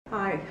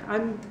Hi,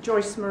 I'm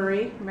Joyce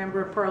Murray,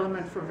 Member of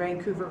Parliament for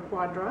Vancouver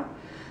Quadra,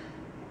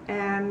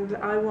 and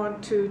I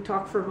want to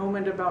talk for a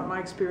moment about my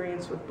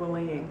experience with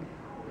bullying.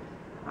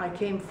 I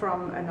came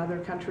from another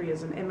country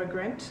as an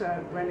immigrant,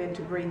 went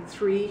into grade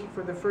 3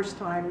 for the first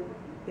time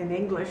in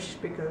English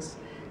because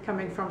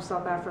coming from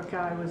South Africa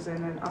I was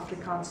in an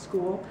Afrikaans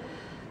school,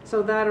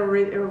 so that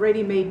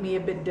already made me a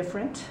bit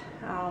different.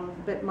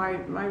 But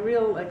my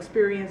real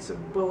experience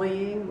of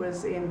bullying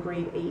was in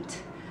grade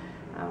 8.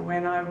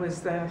 When I was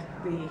the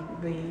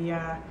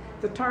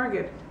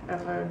target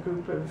of a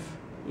group of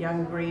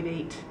young grade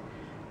 8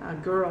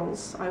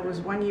 girls. I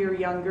was 1 year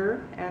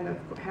younger and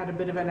had a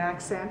bit of an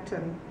accent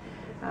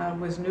and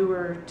was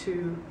newer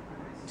to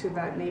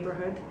that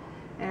neighborhood.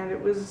 And it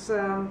was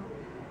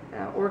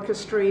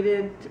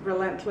orchestrated,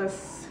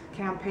 relentless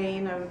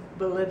campaign of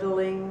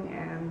belittling,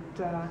 and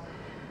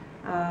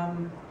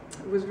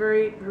it was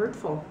very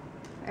hurtful.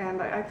 And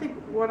I think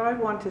what I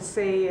want to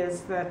say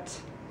is that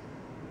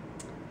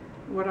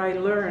what I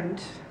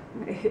learned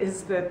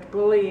is that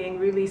bullying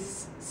really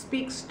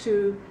speaks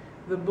to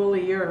the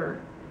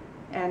bullier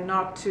and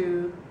not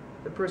to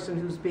the person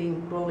who's being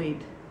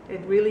bullied.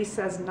 It really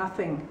says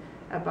nothing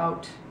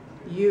about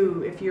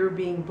you if you're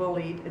being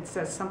bullied. It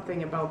says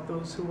something about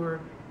those who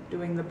are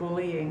doing the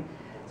bullying.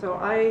 So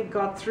I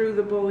got through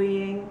the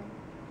bullying,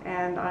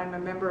 and I'm a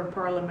Member of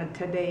Parliament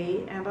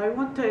today, and I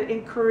want to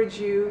encourage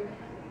you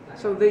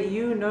so that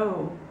you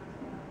know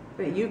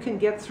that you can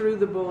get through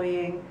the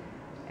bullying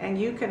and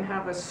you can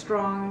have a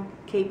strong,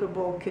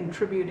 capable,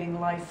 contributing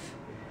life